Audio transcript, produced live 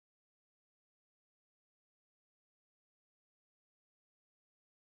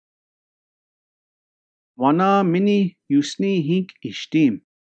Wana mini yusni hink ishtim.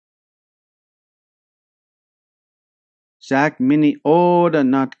 Zak mini oda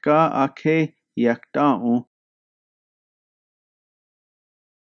natka ake yakta'u.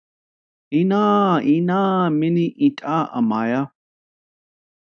 Ina mini ita amaya.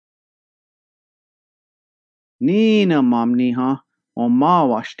 Nina mamniha oma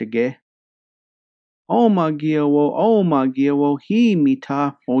washtige. Oma giawo hi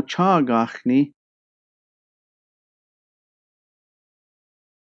mita ochagachni.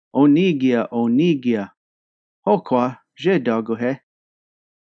 Onigia. Hokwa je dagohe.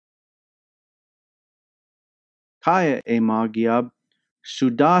 Kaya magiab.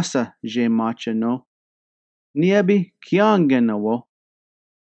 Sudasa je machano. Niebi kiangenawo.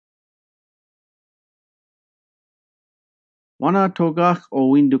 Wana togach o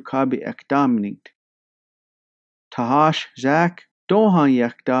windukabi ekdamningt. Tahash zak dohan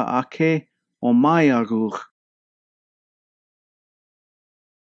yakda ake o maya ruch.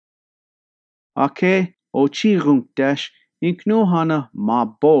 Ake o chirunk dash inknuhana ma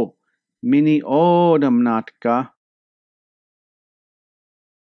bo mini odam natka.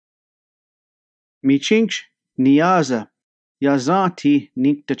 Michinch niaza yazati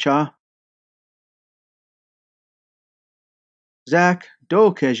ninktacha. Zak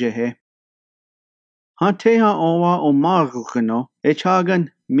do kejehe. Hanteha owa o maruchano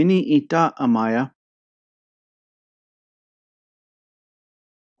echagan mini ita amaya.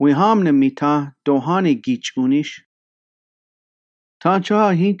 Wihamne mita dohani gich unish.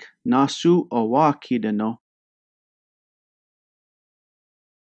 Tancha hink nasu awa kidano.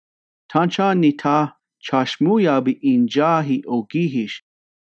 Tancha nita chashmuyabi injahi ogihish.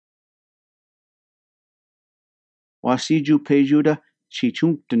 Wasiju pejuda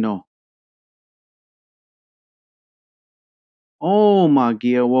chichunkdano. Oh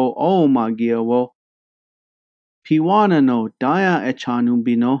magiawo. Piwana no daya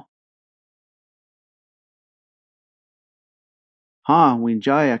echanumbino. Ha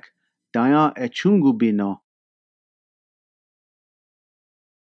winjayak daya echungubino.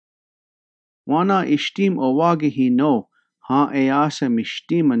 Wana ishtim owagihi no. Ha easa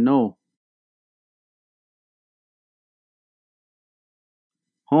mishtima no.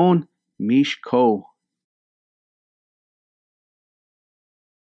 Hon mishko.